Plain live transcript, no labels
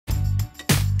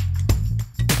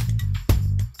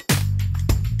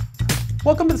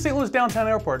Welcome to the St. Louis Downtown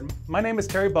Airport. My name is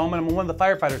Terry Bowman. I'm one of the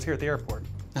firefighters here at the airport.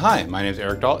 Hi, my name is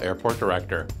Eric Dahl, Airport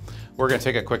Director. We're going to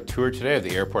take a quick tour today of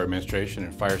the Airport Administration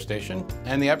and Fire Station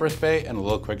and the Apparatus Bay and a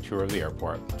little quick tour of the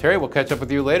airport. Terry, we'll catch up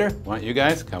with you later. Why don't you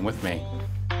guys come with me?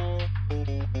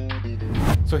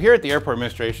 So here at the Airport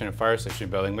Administration and Fire Station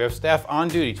building, we have staff on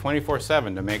duty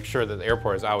 24/7 to make sure that the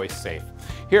airport is always safe.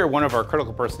 Here, one of our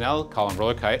critical personnel, Colin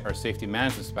Rollerkite, our safety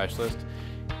management specialist,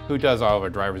 who does all of our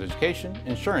driver's education,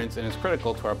 insurance, and is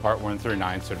critical to our Part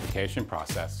 139 certification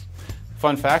process.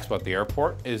 Fun facts about the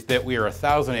airport is that we are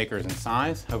 1,000 acres in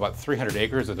size, have about 300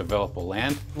 acres of developable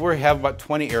land. We have about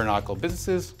 20 aeronautical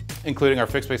businesses, including our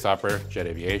fixed base operator, Jet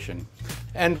Aviation.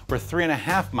 And we're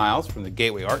 3.5 miles from the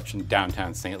Gateway Arch in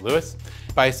downtown St. Louis.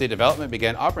 Bi-State Development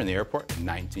began operating the airport in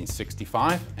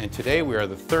 1965, and today we are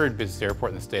the third busiest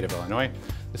airport in the state of Illinois,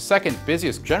 the second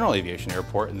busiest general aviation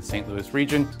airport in the St. Louis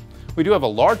region. We do have a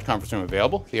large conference room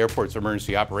available, the airport's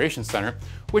Emergency Operations Center,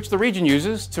 which the region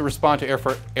uses to respond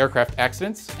to aircraft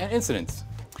accidents and incidents.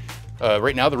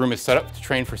 Right now the room is set up to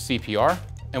train for CPR,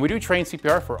 and we do train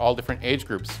CPR for all different age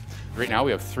groups. Right now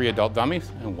we have 3 adult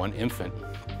dummies and 1 infant.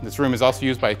 This room is also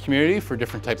used by a community for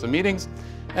different types of meetings,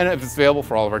 and it's available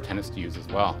for all of our tenants to use as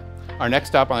well. Our next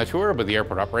stop on the tour will be the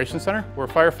Airport Operations Center, where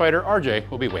firefighter RJ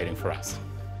will be waiting for us.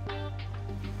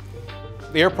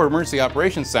 The Airport Emergency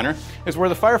Operations Center is where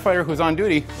the firefighter who's on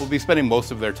duty will be spending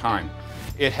most of their time.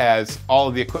 It has all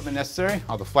of the equipment necessary,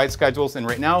 all the flight schedules, and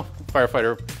right now,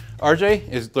 firefighter RJ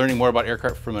is learning more about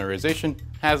aircraft familiarization,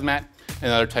 hazmat, and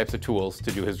other types of tools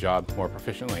to do his job more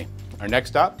proficiently. Our next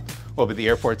stop will be the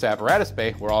airport's Apparatus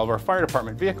Bay, where all of our fire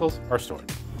department vehicles are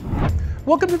stored.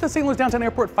 Welcome to the St. Louis Downtown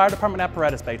Airport Fire Department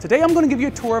Apparatus Bay. Today I'm going to give you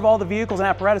a tour of all the vehicles and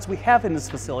apparatus we have in this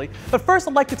facility. But first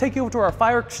I'd like to take you over to our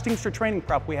fire extinguisher training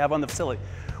prop we have on the facility.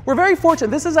 We're very fortunate.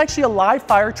 This is actually a live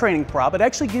fire training prop. It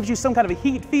actually gives you some kind of a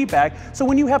heat feedback. So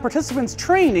when you have participants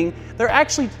training, they're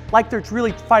actually like they're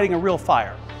really fighting a real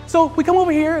fire. So we come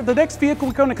over here, the next vehicle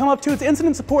we're going to come up to is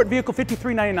Incident Support Vehicle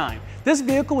 5399. This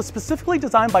vehicle was specifically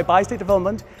designed by Bi-State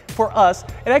Development for us.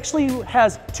 It actually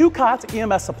has 2 cots,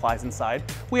 EMS supplies inside.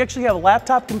 We actually have a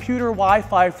laptop, computer,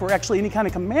 Wi-Fi for actually any kind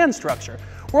of command structure.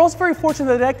 We're also very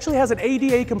fortunate that it actually has an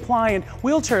ADA compliant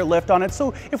wheelchair lift on it,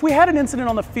 so if we had an incident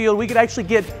on the field, we could actually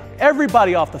get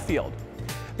everybody off the field.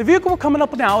 The vehicle we're coming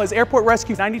up now is Airport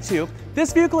Rescue 92.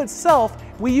 This vehicle itself,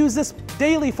 we use this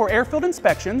daily for airfield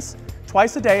inspections,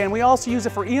 twice a day, and we also use it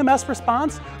for EMS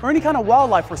response or any kind of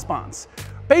wildlife response.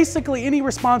 Basically any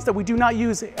response that we do not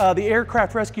use the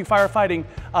aircraft rescue firefighting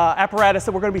apparatus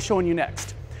that we're going to be showing you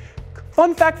next.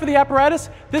 Fun fact for the apparatus,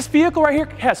 this vehicle right here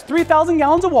has 3,000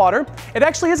 gallons of water. It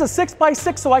actually is a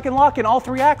 6x6, so I can lock in all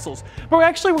 3 axles. But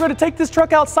we're going to take this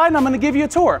truck outside and I'm going to give you a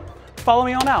tour. Follow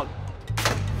me on out.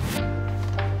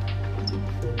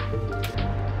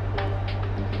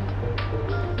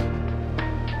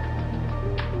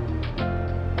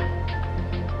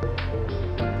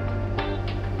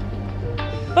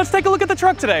 Let's take a look at the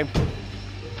truck today.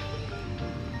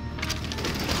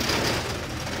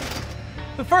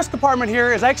 The first compartment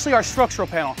here is actually our structural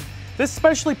panel. This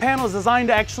specialty panel is designed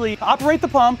to actually operate the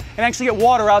pump and actually get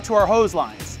water out to our hose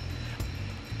lines.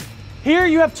 Here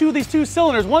you have these two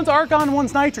cylinders, one's argon,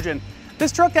 one's nitrogen.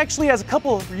 This truck actually has a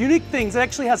couple of unique things. It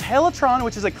actually has halotron,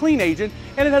 which is a clean agent,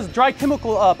 and it has dry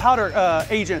chemical powder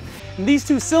agent. And these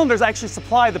 2 cylinders actually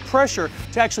supply the pressure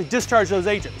to actually discharge those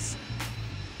agents.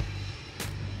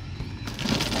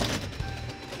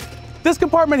 This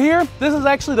compartment here, this is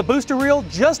actually the booster reel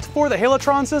just for the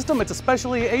halotron system. It's a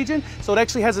specialty agent, so it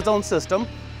actually has its own system.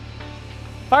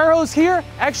 Fire hose here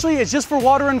actually is just for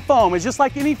water and foam. It's just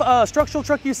like any structural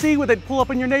truck you see where they pull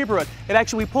up in your neighborhood.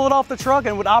 We pull it off the truck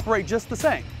and would operate just the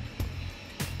same.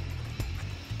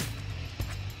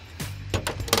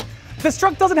 This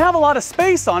truck doesn't have a lot of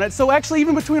space on it, so actually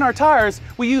even between our tires,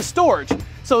 we use storage.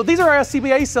 So these are our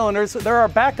SCBA cylinders. There are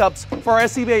backups for our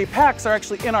SCBA packs are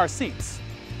actually in our seats.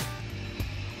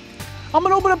 I'm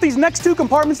going to open up these next 2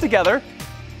 compartments together.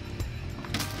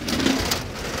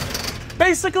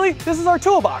 Basically, this is our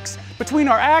toolbox. Between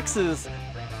our axes,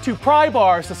 to pry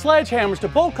bars, to sledgehammers, to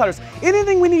bolt cutters,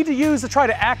 anything we need to use to try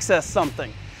to access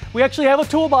something. We actually have a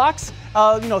toolbox,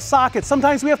 sockets.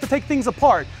 Sometimes we have to take things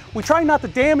apart. We try not to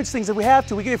damage things if we have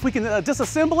to. If we can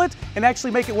disassemble it and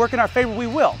actually make it work in our favor, we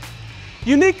will.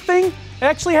 Unique thing, it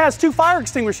actually has 2 fire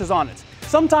extinguishers on it.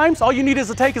 Sometimes all you need is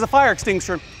a fire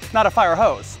extinguisher, not a fire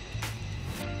hose.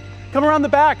 Come around the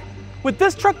back. With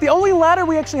this truck, the only ladder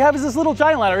we actually have is this little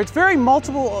giant ladder. It's very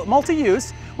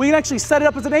multi-use. We can actually set it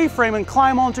up as an A-frame and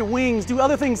climb onto wings, do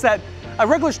other things that a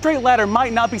regular straight ladder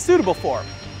might not be suitable for.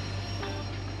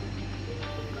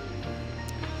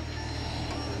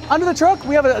 Under the truck,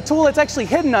 we have a tool that's actually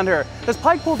hidden under. This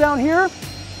pike pull down here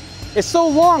is so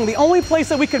long, the only place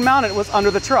that we could mount it was under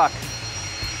the truck.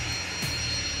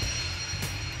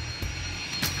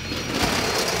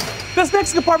 This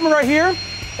next compartment right here,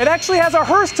 it actually has our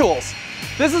hearse tools.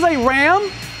 This is a ram.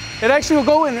 It actually will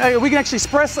go and we can actually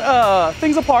press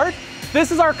things apart.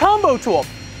 This is our combo tool.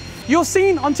 You'll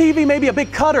see on TV maybe a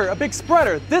big cutter, a big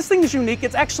spreader. This thing is unique,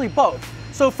 it's actually both.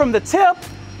 So from the tip,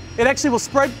 it actually will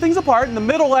spread things apart, and the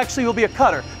middle actually will be a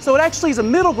cutter. So it actually is a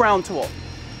middle ground tool.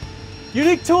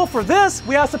 Unique tool for this,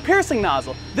 we have a piercing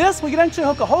nozzle. This, we can actually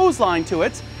hook a hose line to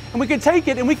it, and we can take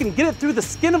it and we can get it through the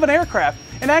skin of an aircraft.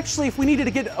 And actually, if we needed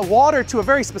to get water to a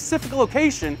very specific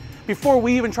location before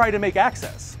we even try to make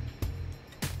access.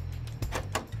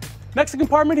 Next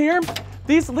compartment here,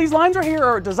 these lines right here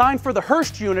are designed for the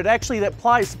Hearst unit, actually that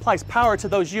supplies power to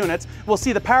those units. We'll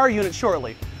see the power unit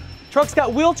shortly. Truck's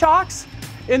got wheel chocks.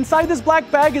 Inside this black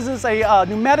bag is a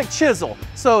pneumatic chisel.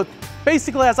 So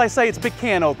basically, as I say, it's a big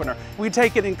can opener. We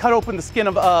take it and cut open the skin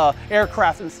of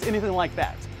aircraft and anything like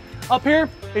that. Up here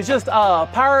is just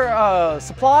power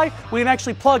supply. We can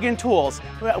actually plug in tools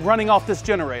running off this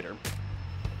generator.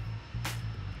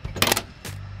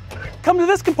 Come to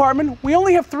this compartment, we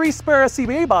only have 3 spare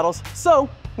CBA bottles, so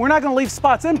we're not going to leave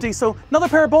spots empty, so another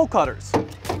pair of bolt cutters,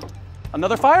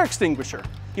 another fire extinguisher.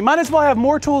 You might as well have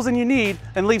more tools than you need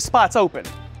and leave spots open.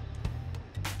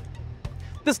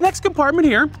 This next compartment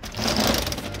here,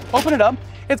 open it up,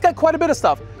 it's got quite a bit of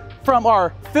stuff. From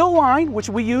our fill line, which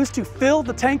we use to fill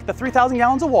the tank, the 3,000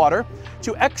 gallons of water,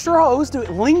 to extra hose to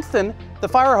lengthen the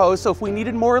fire hose, so if we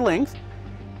needed more length.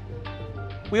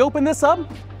 We open this up.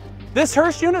 This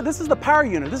Hearst unit, this is the power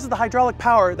unit. This is the hydraulic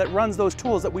power that runs those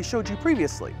tools that we showed you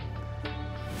previously.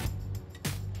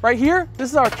 Right here, this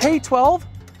is our K12.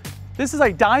 This is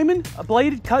a diamond, a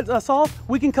bladed cut saw.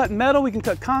 We can cut metal, we can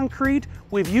cut concrete.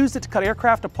 We've used it to cut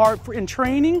aircraft apart in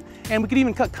training, and we can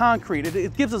even cut concrete.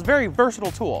 It gives us a very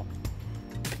versatile tool.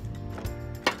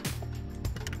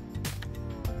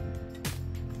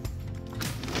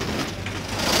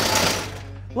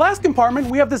 Last compartment,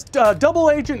 we have this double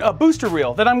agent booster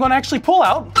reel that I'm going to actually pull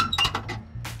out.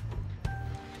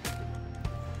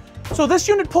 So this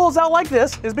unit pulls out like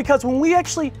this is because when we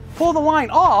actually pull the line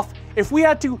off, if we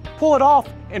had to pull it off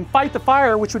and fight the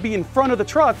fire, which would be in front of the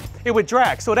truck, it would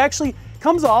drag. So it actually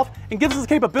comes off and gives us the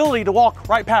capability to walk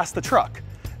right past the truck.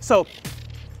 So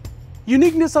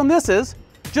uniqueness on this is,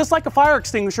 just like a fire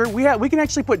extinguisher, we can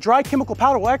actually put dry chemical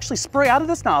powder. We'll actually spray out of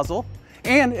this nozzle,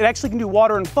 and it actually can do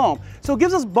water and foam. So it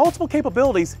gives us multiple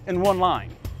capabilities in one line.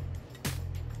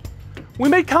 We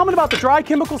made comment about the dry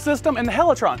chemical system and the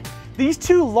Helitron. These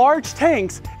 2 large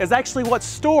tanks is actually what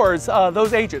stores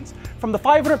those agents. From the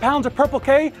 500 pounds of Purple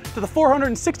K to the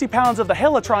 460 pounds of the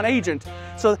Helitron agent.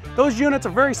 So those units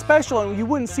are very special, and you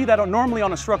wouldn't see that normally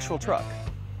on a structural truck.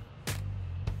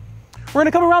 We're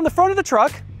gonna come around the front of the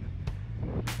truck.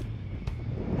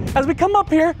 As we come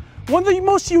up here, one of the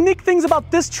most unique things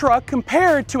about this truck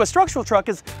compared to a structural truck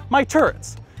is my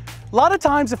turrets. A lot of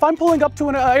times, if I'm pulling up to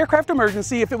an aircraft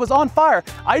emergency, if it was on fire,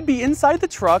 I'd be inside the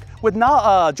truck with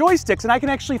joysticks, and I can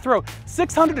actually throw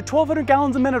 600 to 1,200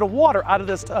 gallons a minute of water out of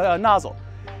this nozzle.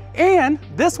 And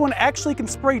this one actually can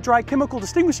spray dry chemical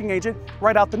distinguishing agent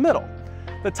right out the middle.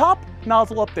 The top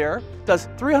nozzle up there does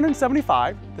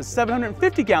 375 to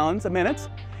 750 gallons a minute,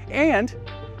 and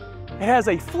it has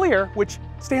a FLIR, which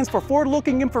stands for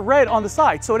forward-looking infrared on the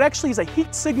side. So it actually is a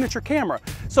heat signature camera.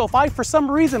 So if I, for some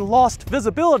reason, lost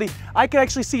visibility, I can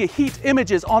actually see heat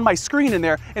images on my screen in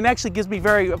there, and actually gives me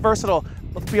very versatile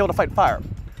to be able to fight fire.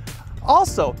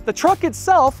 Also, the truck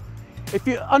itself,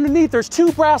 underneath, there's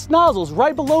 2 brass nozzles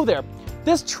right below there.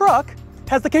 This truck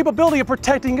has the capability of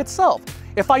protecting itself.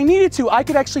 If I needed to, I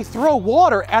could actually throw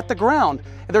water at the ground.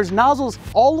 And there's nozzles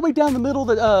all the way down the middle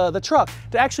of the truck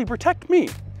to actually protect me.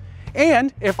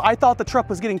 And if I thought the truck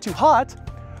was getting too hot,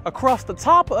 across the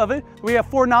top of it, we have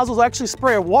 4 nozzles that actually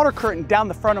spray a water curtain down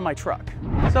the front of my truck.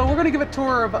 So we're gonna give a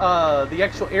tour of the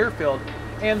actual airfield.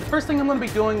 And the first thing I'm gonna be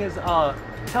doing is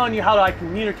telling you how I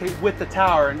communicate with the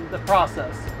tower and the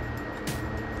process.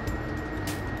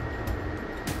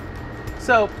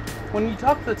 So when you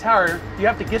talk to the tower, you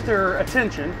have to get their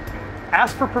attention,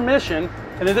 ask for permission,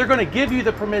 and then they're gonna give you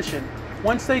the permission.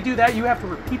 Once they do that, you have to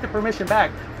repeat the permission back.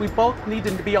 We both need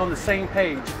them to be on the same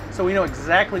page, so we know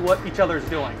exactly what each other is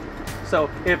doing. So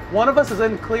if one of us is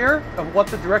unclear of what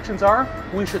the directions are,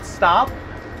 we should stop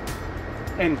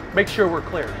and make sure we're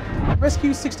clear.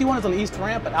 Rescue 61 is on the east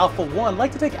ramp at Alpha 1. I'd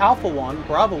like to take Alpha 1,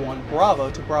 Bravo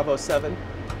to Bravo 7.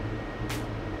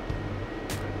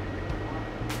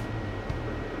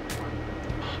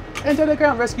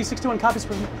 Anti-ground, Rescue 61 copies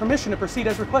permission to proceed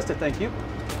as requested, thank you.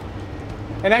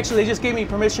 And actually, they just gave me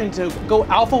permission to go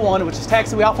Alpha 1, which is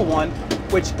taxiway Alpha 1,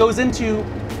 which goes into,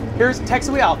 here's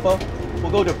taxiway Alpha.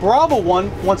 We'll go to Bravo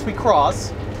 1 once we cross.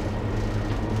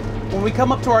 When we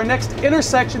come up to our next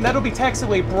intersection, that'll be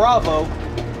taxiway Bravo,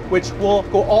 which will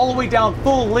go all the way down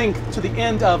full length to the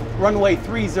end of runway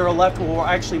 30 left, where we'll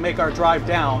actually make our drive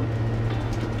down.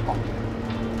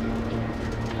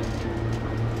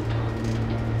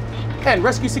 And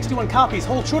Rescue 61 copies,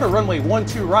 hold short of runway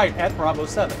 12 right at Bravo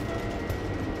 7.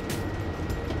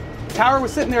 Tower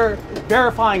was sitting there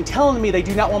verifying, telling me they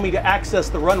do not want me to access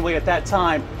the runway at that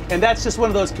time. And that's just one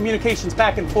of those communications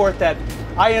back and forth that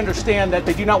I understand that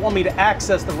they do not want me to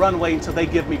access the runway until they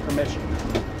give me permission.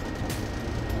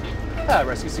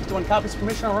 Rescue 61 copies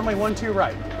permission on runway 12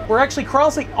 right. We're actually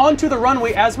crossing onto the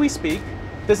runway as we speak.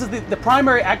 This is the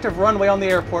primary active runway on the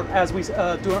airport as we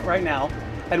do it right now.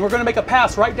 And we're going to make a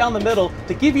pass right down the middle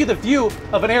to give you the view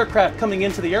of an aircraft coming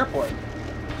into the airport.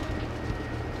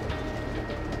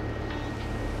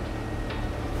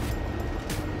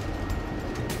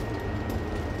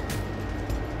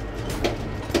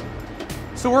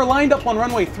 So we're lined up on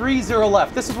runway 30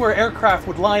 left. This is where aircraft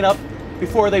would line up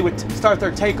before they would start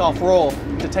their takeoff roll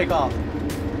to take off.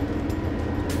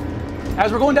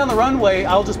 As we're going down the runway,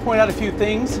 I'll just point out a few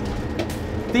things.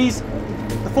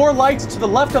 The 4 lights to the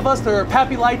left of us, they're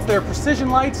PAPI lights, they're precision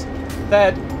lights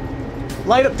that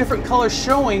light up different colors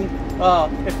showing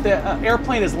if the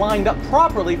airplane is lined up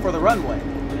properly for the runway.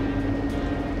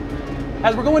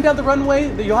 As we're going down the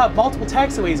runway, you'll have multiple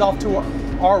taxiways off to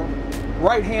our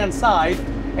right-hand side,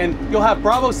 and you'll have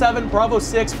Bravo 7, Bravo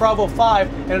 6, Bravo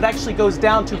 5, and it actually goes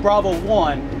down to Bravo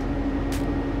 1.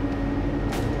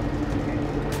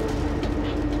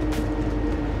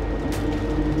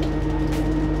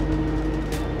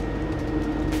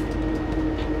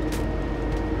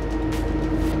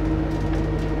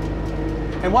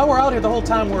 And while we're out here the whole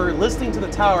time, we're listening to the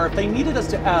tower. If they needed us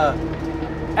to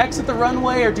exit the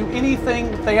runway or do anything,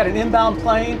 if they had an inbound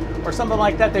plane or something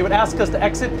like that, they would ask us to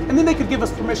exit, and then they could give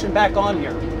us permission back on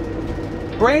here.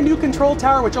 Brand new control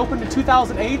tower, which opened in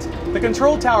 2008. The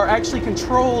control tower actually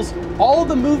controls all of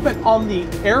the movement on the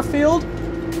airfield,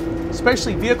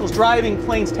 especially vehicles driving,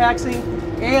 planes taxiing,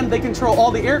 and they control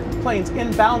all the airplanes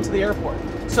inbound to the airport.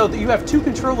 So that you have 2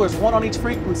 controllers, one on each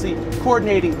frequency,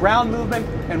 coordinating ground movement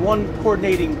and one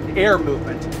coordinating air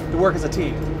movement to work as a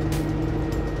team.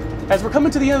 As we're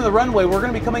coming to the end of the runway, we're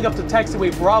going to be coming up to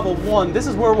taxiway Bravo 1. This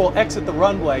is where we'll exit the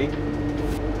runway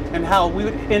and how we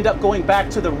would end up going back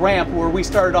to the ramp where we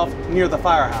started off near the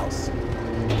firehouse.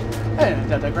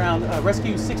 And at the ground,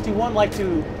 Rescue 61 like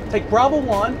to take Bravo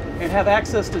 1 and have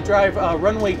access to drive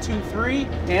runway 23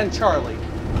 and Charlie.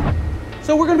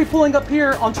 So we're going to be pulling up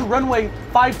here onto runway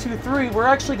 523. We're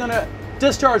actually going to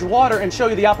discharge water and show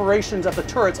you the operations of the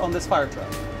turrets on this fire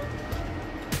truck.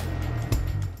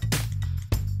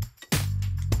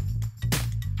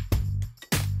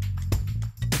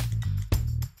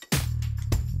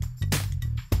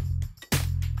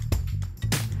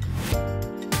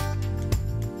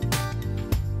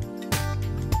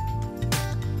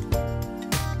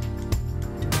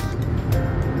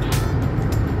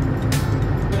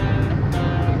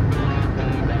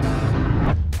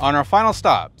 On our final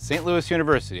stop, St. Louis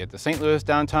University at the St. Louis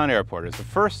Downtown Airport is the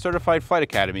first certified flight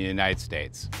academy in the United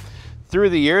States. Through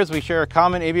the years, we share a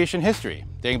common aviation history,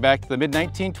 dating back to the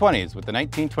mid-1920s with the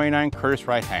 1929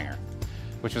 Curtiss-Wright hangar,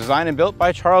 which was designed and built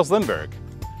by Charles Lindbergh.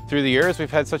 Through the years,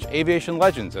 we've had such aviation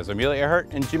legends as Amelia Earhart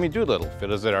and Jimmy Doolittle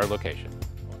visit our location.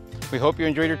 We hope you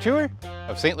enjoyed your tour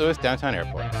of St. Louis Downtown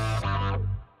Airport.